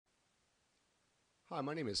Hi,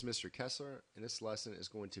 my name is Mr. Kessler, and this lesson is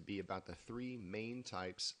going to be about the three main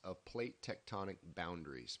types of plate tectonic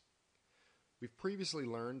boundaries. We've previously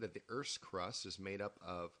learned that the Earth's crust is made up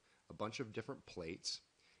of a bunch of different plates,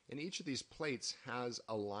 and each of these plates has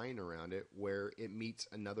a line around it where it meets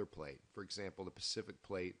another plate. For example, the Pacific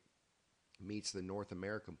plate meets the North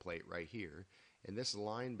American plate right here, and this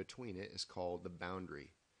line between it is called the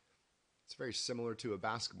boundary. It's very similar to a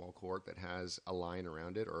basketball court that has a line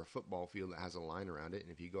around it, or a football field that has a line around it, and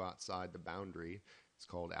if you go outside the boundary, it's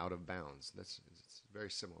called out of bounds. It's very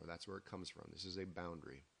similar. That's where it comes from. This is a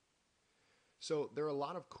boundary. So there are a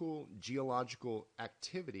lot of cool geological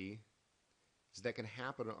activity that can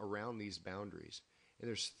happen around these boundaries. And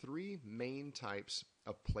there's three main types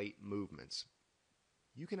of plate movements.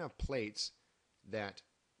 You can have plates that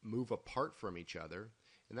move apart from each other,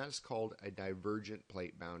 and that is called a divergent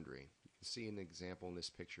plate boundary. See an example in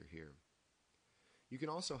this picture here. You can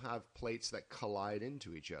also have plates that collide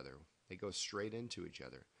into each other. They go straight into each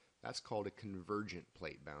other. That's called a convergent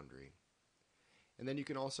plate boundary. And then you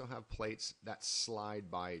can also have plates that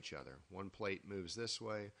slide by each other. One plate moves this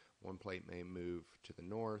way, one plate may move to the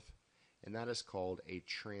north, and that is called a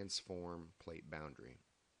transform plate boundary.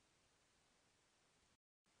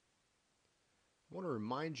 I want to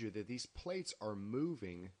remind you that these plates are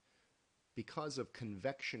moving because of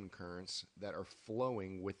convection currents that are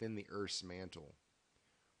flowing within the Earth's mantle.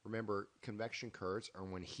 Remember, convection currents are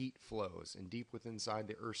when heat flows, and deep within inside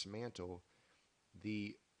the Earth's mantle,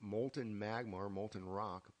 the molten magma or molten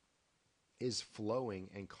rock is flowing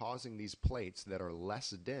and causing these plates that are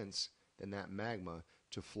less dense than that magma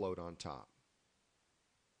to float on top.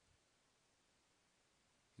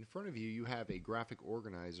 In front of you, you have a graphic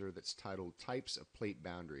organizer that's titled Types of Plate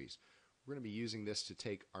Boundaries. We're going to be using this to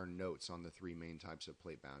take our notes on the three main types of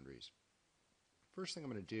plate boundaries. First thing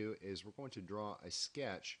I'm going to do is we're going to draw a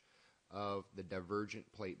sketch of the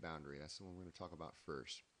divergent plate boundary. That's the one we're going to talk about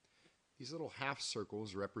first. These little half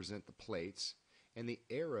circles represent the plates, and the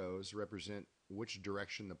arrows represent which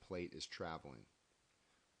direction the plate is traveling.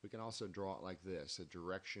 We can also draw it like this, a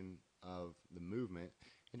direction of the movement,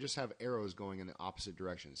 and just have arrows going in the opposite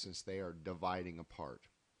direction since they are dividing apart.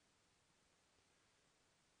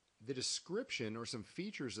 The description or some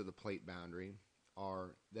features of the plate boundary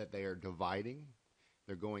are that they are dividing,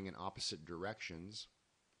 they're going in opposite directions.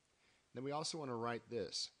 Then we also want to write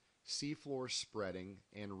this, seafloor spreading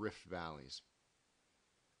and rift valleys.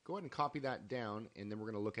 Go ahead and copy that down, and then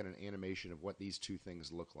we're going to look at an animation of what these two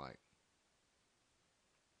things look like.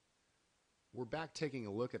 We're back taking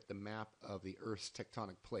a look at the map of the Earth's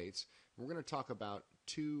tectonic plates. We're going to talk about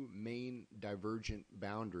two main divergent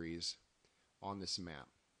boundaries on this map.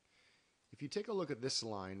 If you take a look at this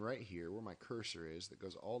line right here where my cursor is that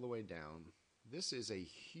goes all the way down, this is a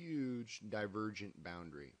huge divergent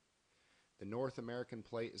boundary. The North American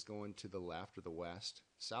plate is going to the left or the west.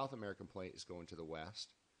 South American plate is going to the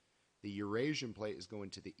west. The Eurasian plate is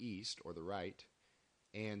going to the east or the right.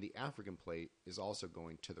 And the African plate is also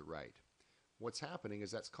going to the right. What's happening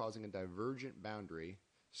is that's causing a divergent boundary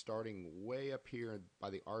starting way up here by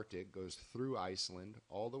the Arctic, goes through Iceland,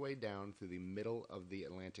 all the way down through the middle of the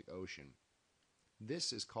Atlantic Ocean.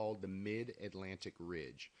 This is called the Mid-Atlantic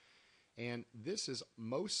Ridge. And this is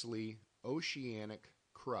mostly oceanic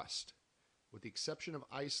crust. With the exception of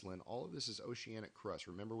Iceland, all of this is oceanic crust.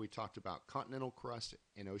 Remember, we talked about continental crust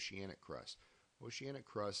and oceanic crust. Oceanic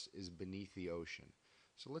crust is beneath the ocean.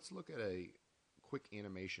 So let's look at a quick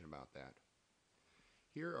animation about that.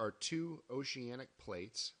 Here are two oceanic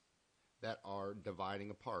plates that are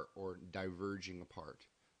dividing apart or diverging apart.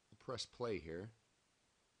 We'll press play here.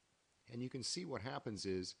 And you can see what happens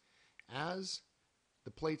is as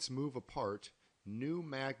the plates move apart, new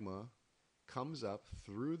magma comes up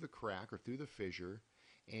through the crack or through the fissure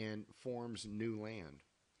and forms new land.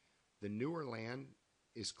 The newer land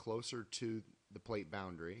is closer to the plate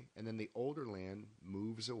boundary, and then the older land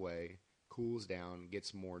moves away, cools down,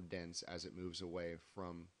 gets more dense as it moves away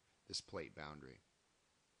from this plate boundary.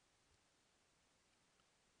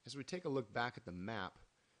 As we take a look back at the map,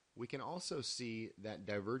 we can also see that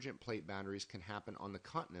divergent plate boundaries can happen on the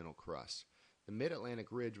continental crust. The Mid-Atlantic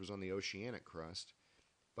Ridge was on the oceanic crust,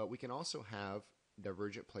 but we can also have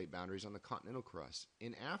divergent plate boundaries on the continental crust.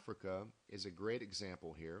 In Africa is a great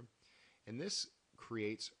example here, and this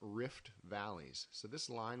creates rift valleys. So this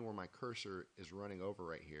line where my cursor is running over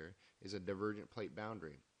right here is a divergent plate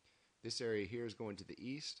boundary. This area here is going to the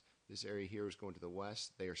east, this area here is going to the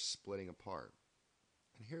west. They are splitting apart.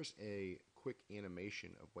 And here's a quick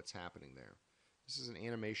animation of what's happening there. This is an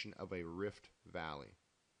animation of a rift valley.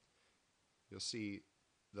 You'll see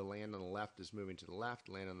the land on the left is moving to the left,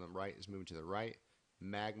 land on the right is moving to the right,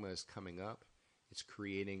 magma is coming up, It's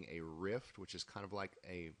creating a rift, which is kind of like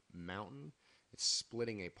a mountain. It's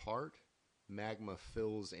splitting apart. Magma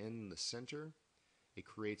fills in the center. It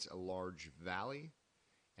creates a large valley,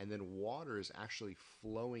 and then water is actually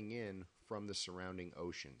flowing in from the surrounding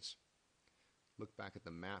oceans. Look back at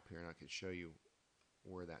the map here and I can show you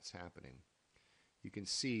where that's happening. You can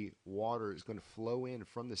see water is going to flow in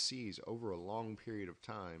from the seas over a long period of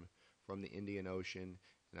time from the Indian Ocean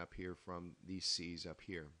and up here from these seas up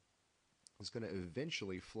here. It's going to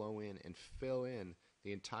eventually flow in and fill in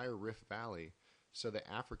the entire Rift Valley so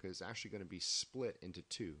that Africa is actually going to be split into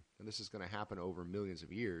two. And this is going to happen over millions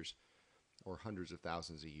of years or hundreds of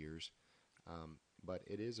thousands of years, but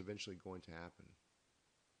it is eventually going to happen.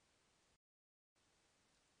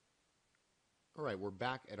 All right, we're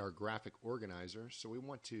back at our graphic organizer, so we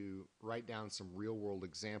want to write down some real-world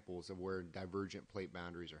examples of where divergent plate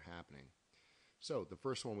boundaries are happening. So the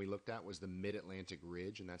first one we looked at was the Mid-Atlantic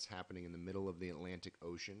Ridge, and that's happening in the middle of the Atlantic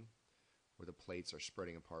Ocean, where the plates are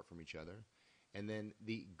spreading apart from each other. And then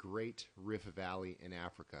the Great Rift Valley in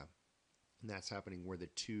Africa, and that's happening where the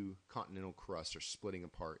two continental crusts are splitting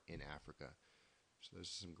apart in Africa. So those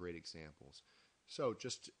are some great examples. So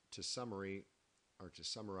just to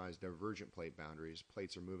summarize divergent plate boundaries,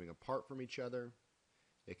 plates are moving apart from each other.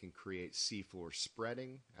 It can create seafloor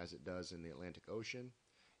spreading, as it does in the Atlantic Ocean.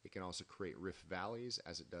 It can also create rift valleys,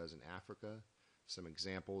 as it does in Africa. Some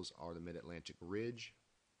examples are the Mid-Atlantic Ridge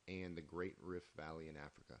and the Great Rift Valley in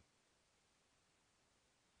Africa.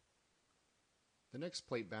 The next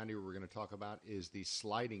plate boundary we're going to talk about is the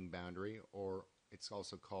sliding boundary, or it's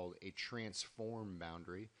also called a transform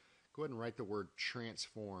boundary. Go ahead and write the word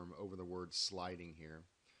transform over the word sliding here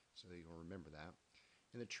so that you'll remember that.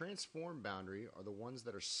 And the transform boundary are the ones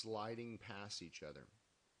that are sliding past each other.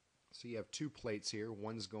 So you have two plates here,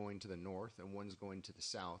 one's going to the north and one's going to the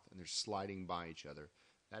south, and they're sliding by each other.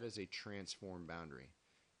 That is a transform boundary.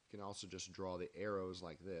 You can also just draw the arrows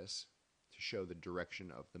like this to show the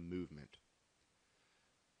direction of the movement.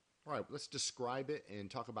 All right, let's describe it and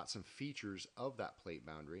talk about some features of that plate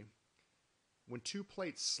boundary. When two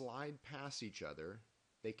plates slide past each other,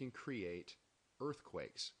 they can create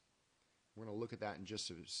earthquakes. We're going to look at that in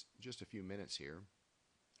just a few minutes here.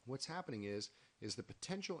 What's happening is the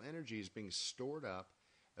potential energy is being stored up.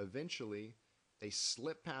 Eventually, they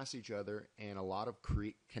slip past each other, and a lot of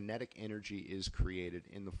kinetic energy is created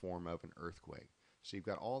in the form of an earthquake. So you've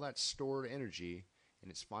got all that stored energy,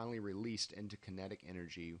 and it's finally released into kinetic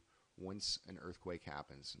energy once an earthquake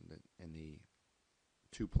happens and the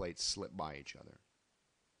two plates slip by each other.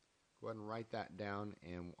 Go ahead and write that down,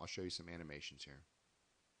 and I'll show you some animations here.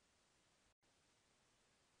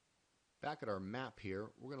 Back at our map here,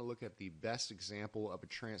 we're going to look at the best example of a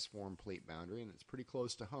transform plate boundary, and it's pretty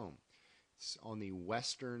close to home. It's on the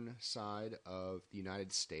western side of the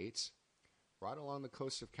United States, right along the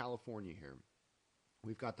coast of California here.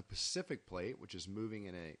 We've got the Pacific plate, which is moving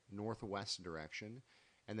in a northwest direction,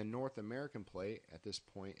 and the North American plate at this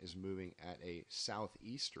point is moving at a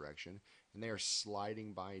southeast direction, and they are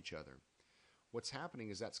sliding by each other. What's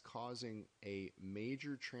happening is that's causing a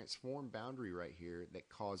major transform boundary right here that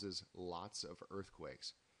causes lots of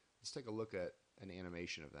earthquakes. Let's take a look at an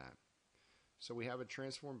animation of that. So we have a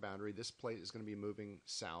transform boundary. This plate is going to be moving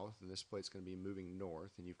south, and this plate is going to be moving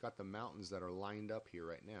north, and you've got the mountains that are lined up here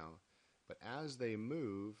right now. But as they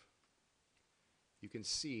move, you can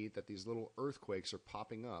see that these little earthquakes are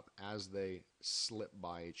popping up as they slip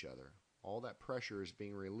by each other. All that pressure is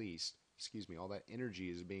being released, all that energy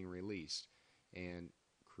is being released and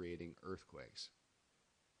creating earthquakes.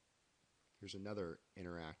 Here's another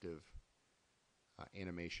interactive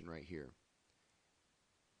animation right here.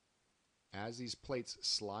 As these plates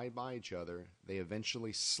slide by each other, they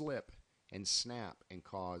eventually slip and snap and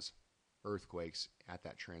cause earthquakes at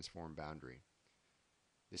that transform boundary.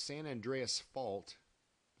 The San Andreas Fault,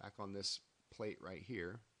 back on this plate right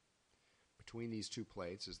here, between these two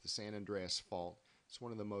plates is the San Andreas Fault. It's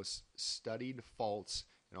one of the most studied faults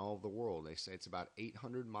in all of the world. They say it's about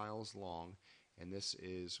 800 miles long, and this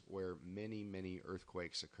is where many, many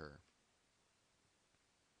earthquakes occur.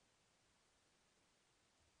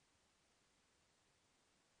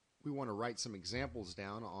 We want to write some examples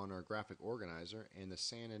down on our graphic organizer, and the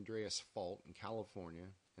San Andreas Fault in California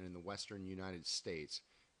and in the western United States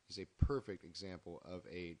is a perfect example of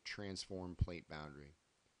a transform plate boundary.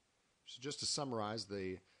 So just to summarize,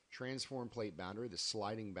 the transform plate boundary, the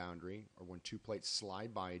sliding boundary, or when two plates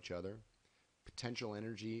slide by each other, potential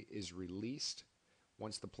energy is released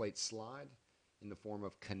once the plates slide in the form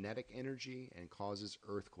of kinetic energy and causes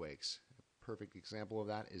earthquakes. A perfect example of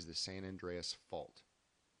that is the San Andreas Fault.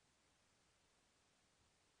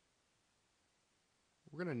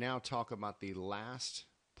 We're going to now talk about the last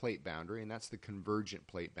plate boundary, and that's the convergent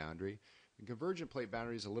plate boundary. The convergent plate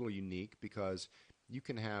boundary is a little unique because you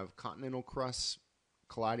can have continental crusts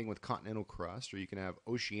colliding with continental crust, or you can have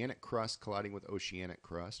oceanic crust colliding with oceanic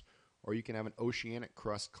crust, or you can have an oceanic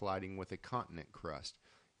crust colliding with a continent crust.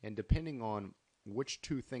 And depending on which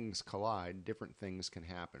two things collide, different things can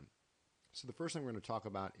happen. So the first thing we're going to talk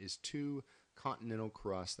about is two continental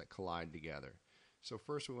crusts that collide together. So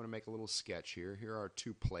first we want to make a little sketch here. Here are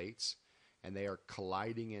two plates, and they are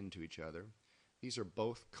colliding into each other. These are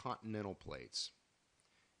both continental plates.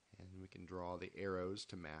 And we can draw the arrows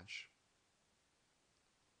to match.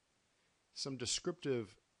 Some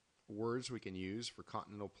descriptive words we can use for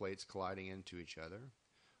continental plates colliding into each other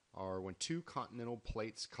are when two continental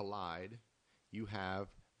plates collide, you have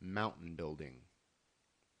mountain building.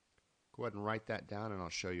 Go ahead and write that down and I'll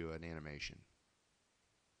show you an animation.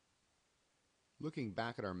 Looking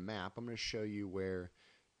back at our map, I'm going to show you where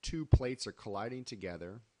two plates are colliding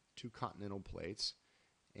together, two continental plates,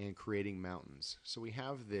 and creating mountains. So we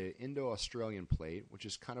have the Indo-Australian plate, which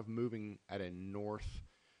is kind of moving at a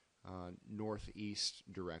northeast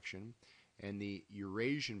direction, and the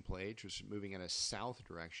Eurasian plate, which is moving at a south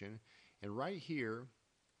direction. And right here,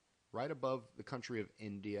 right above the country of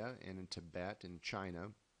India and in Tibet and China,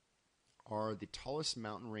 are the tallest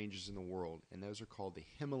mountain ranges in the world, and those are called the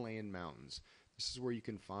Himalayan mountains. This is where you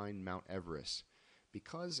can find Mount Everest.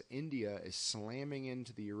 Because India is slamming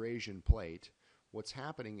into the Eurasian plate, what's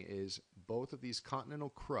happening is both of these continental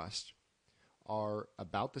crusts are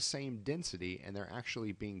about the same density, and they're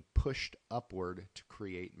actually being pushed upward to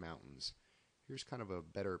create mountains. Here's kind of a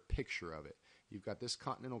better picture of it. You've got this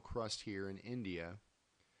continental crust here in India,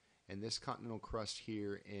 and this continental crust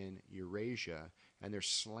here in Eurasia, and they're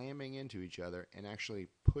slamming into each other and actually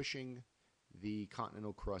pushing the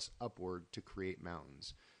continental crust upward to create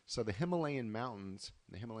mountains. So the Himalayan mountains,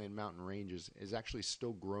 the Himalayan mountain ranges, is actually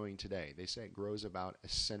still growing today. They say it grows about a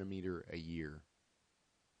centimeter a year.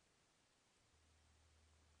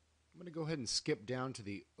 I'm going to go ahead and skip down to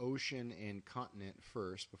the ocean and continent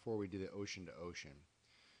first before we do the ocean to ocean.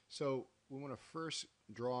 So we want to first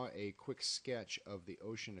draw a quick sketch of the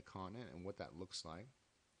ocean to continent and what that looks like.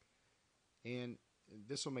 And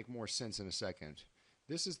this will make more sense in a second.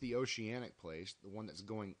 This is the oceanic plate, the one that's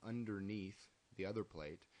going underneath the other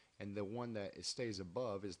plate, and the one that stays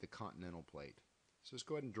above is the continental plate. So let's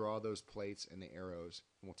go ahead and draw those plates and the arrows,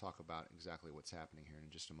 and we'll talk about exactly what's happening here in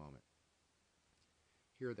just a moment.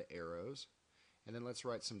 Here are the arrows, and then let's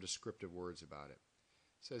write some descriptive words about it.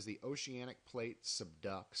 It says the oceanic plate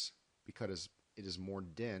subducts because it is more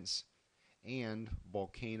dense, and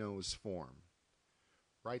volcanoes form.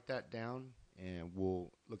 Write that down, and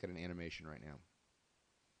we'll look at an animation right now.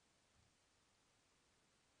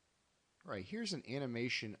 All right, here's an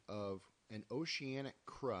animation of an oceanic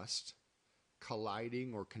crust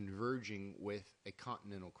colliding or converging with a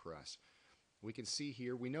continental crust. We can see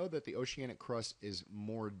here, we know that the oceanic crust is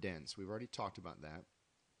more dense. We've already talked about that,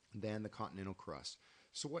 than the continental crust.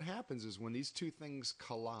 So what happens is when these two things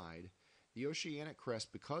collide, the oceanic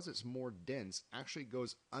crust, because it's more dense, actually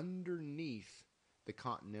goes underneath the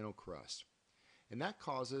continental crust. And that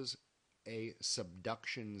causes a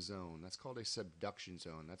subduction zone. That's called a subduction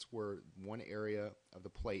zone. That's where one area of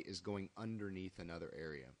the plate is going underneath another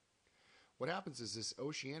area. What happens is this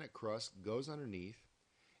oceanic crust goes underneath,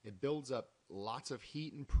 it builds up lots of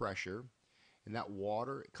heat and pressure, and that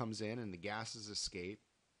water comes in and the gases escape,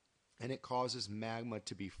 and it causes magma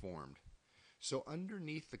to be formed. So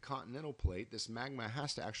underneath the continental plate, this magma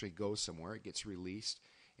has to actually go somewhere. It gets released,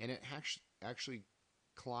 and it actually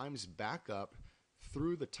climbs back up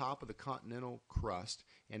through the top of the continental crust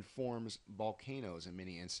and forms volcanoes in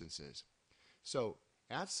many instances. So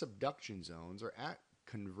at subduction zones, or at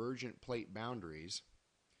convergent plate boundaries,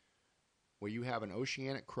 where you have an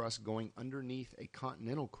oceanic crust going underneath a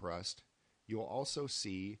continental crust, you'll also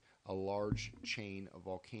see a large chain of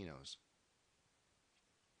volcanoes.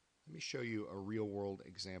 Let me show you a real-world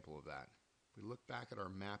example of that. If we look back at our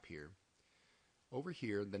map here, over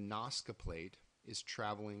here the Nazca plate is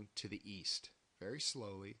traveling to the east very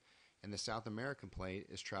slowly, and the South American plate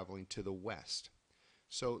is traveling to the west.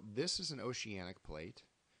 So this is an oceanic plate,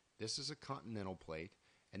 this is a continental plate,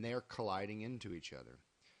 and they are colliding into each other.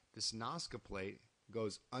 This Nazca plate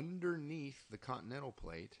goes underneath the continental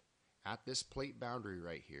plate at this plate boundary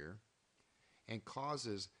right here and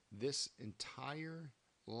causes this entire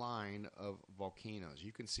line of volcanoes.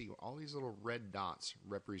 You can see all these little red dots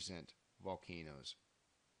represent volcanoes.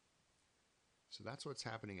 So that's what's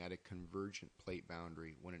happening at a convergent plate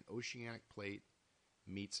boundary when an oceanic plate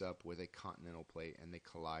meets up with a continental plate and they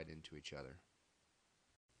collide into each other.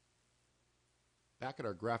 Back at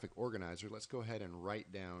our graphic organizer, let's go ahead and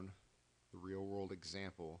write down the real-world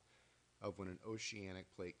example of when an oceanic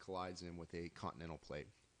plate collides in with a continental plate.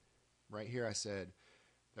 Right here I said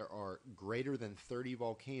there are greater than 30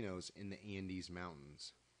 volcanoes in the Andes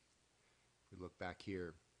Mountains. If we look back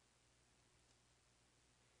here,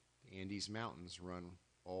 the Andes Mountains run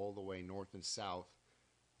all the way north and south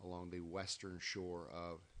along the western shore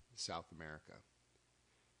of South America.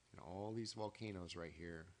 And all these volcanoes right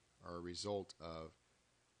here are a result of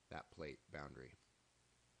that plate boundary.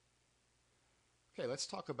 Okay, let's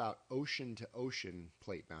talk about ocean to ocean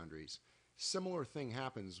plate boundaries. Similar thing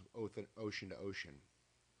happens with an ocean to ocean.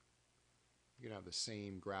 You can have the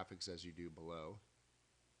same graphics as you do below.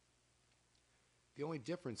 The only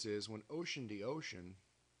difference is when ocean to ocean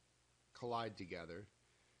collide together,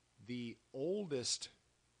 the oldest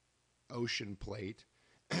ocean plate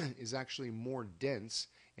is actually more dense,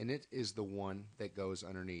 and it is the one that goes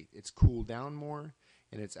underneath. It's cooled down more,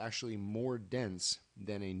 and it's actually more dense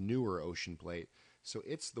than a newer ocean plate, so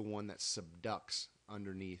it's the one that subducts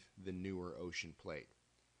underneath the newer ocean plate.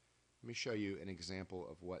 Let me show you an example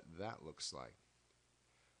of what that looks like.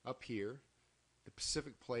 Up here, the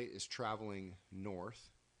Pacific plate is traveling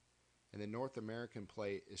north, and the North American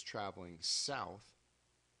plate is traveling south.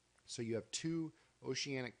 So you have two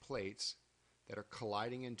oceanic plates that are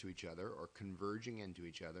colliding into each other or converging into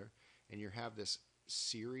each other, and you have this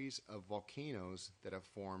series of volcanoes that have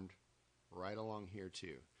formed right along here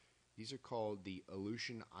too. These are called the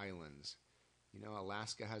Aleutian Islands. You know,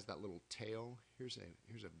 Alaska has that little tail. Here's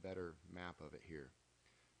a better map of it here.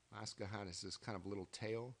 Alaska has this kind of little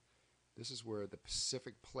tail. This is where the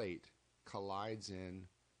Pacific plate collides in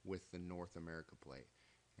with the North America plate,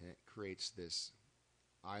 and it creates this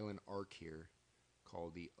island arc here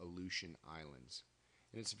called the Aleutian Islands.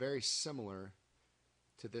 And it's very similar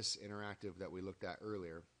to this interactive that we looked at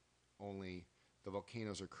earlier, only the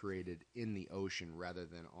volcanoes are created in the ocean rather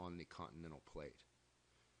than on the continental plate.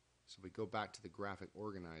 So if we go back to the graphic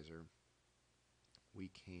organizer, we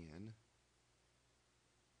can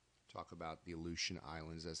talk about the Aleutian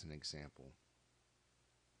Islands as an example.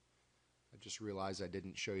 I just realized I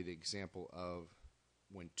didn't show you the example of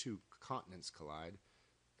when two continents collide.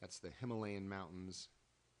 That's the Himalayan mountains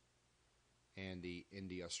and the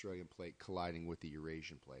India-Australian plate colliding with the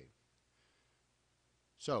Eurasian plate.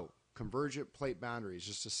 So, convergent plate boundaries,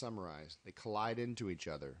 just to summarize, they collide into each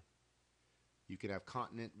other. You can have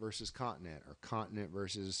continent versus continent, or continent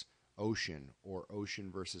versus ocean, or ocean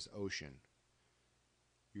versus ocean.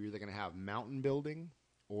 You're either going to have mountain building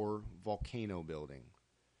or volcano building.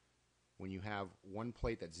 When you have one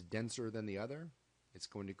plate that's denser than the other, it's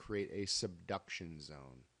going to create a subduction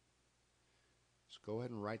zone. So go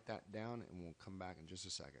ahead and write that down, and we'll come back in just a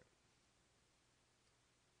second.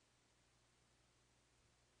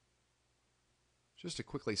 Just to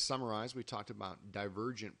quickly summarize, we talked about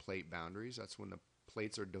divergent plate boundaries. That's when the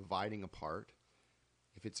plates are dividing apart.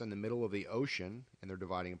 If it's in the middle of the ocean and they're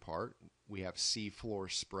dividing apart, we have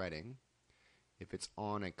seafloor spreading. If it's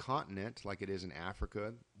on a continent, like it is in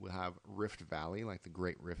Africa, we'll have Rift Valley, like the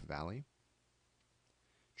Great Rift Valley.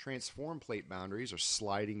 Transform plate boundaries are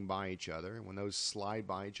sliding by each other, and when those slide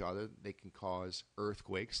by each other, they can cause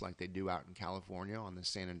earthquakes like they do out in California on the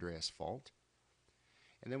San Andreas Fault.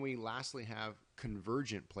 And then we lastly have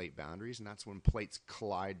convergent plate boundaries, and that's when plates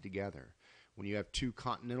collide together. When you have two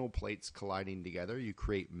continental plates colliding together, you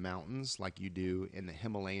create mountains like you do in the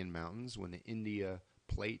Himalayan mountains when the India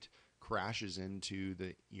plate crashes into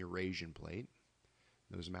the Eurasian plate.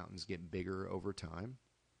 Those mountains get bigger over time.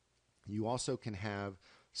 You also can have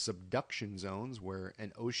subduction zones where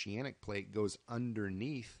an oceanic plate goes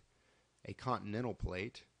underneath a continental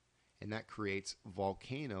plate, and that creates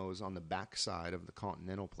volcanoes on the backside of the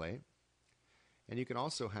continental plate. And you can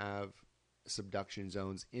also have subduction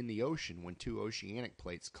zones in the ocean when two oceanic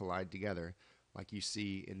plates collide together, like you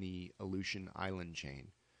see in the Aleutian Island chain.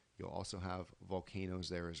 You'll also have volcanoes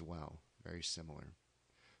there as well, very similar.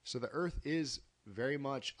 So the Earth is very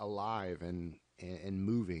much alive and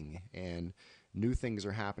moving, and new things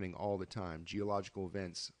are happening all the time. Geological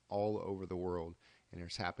events all over the world, and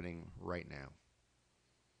it's happening right now.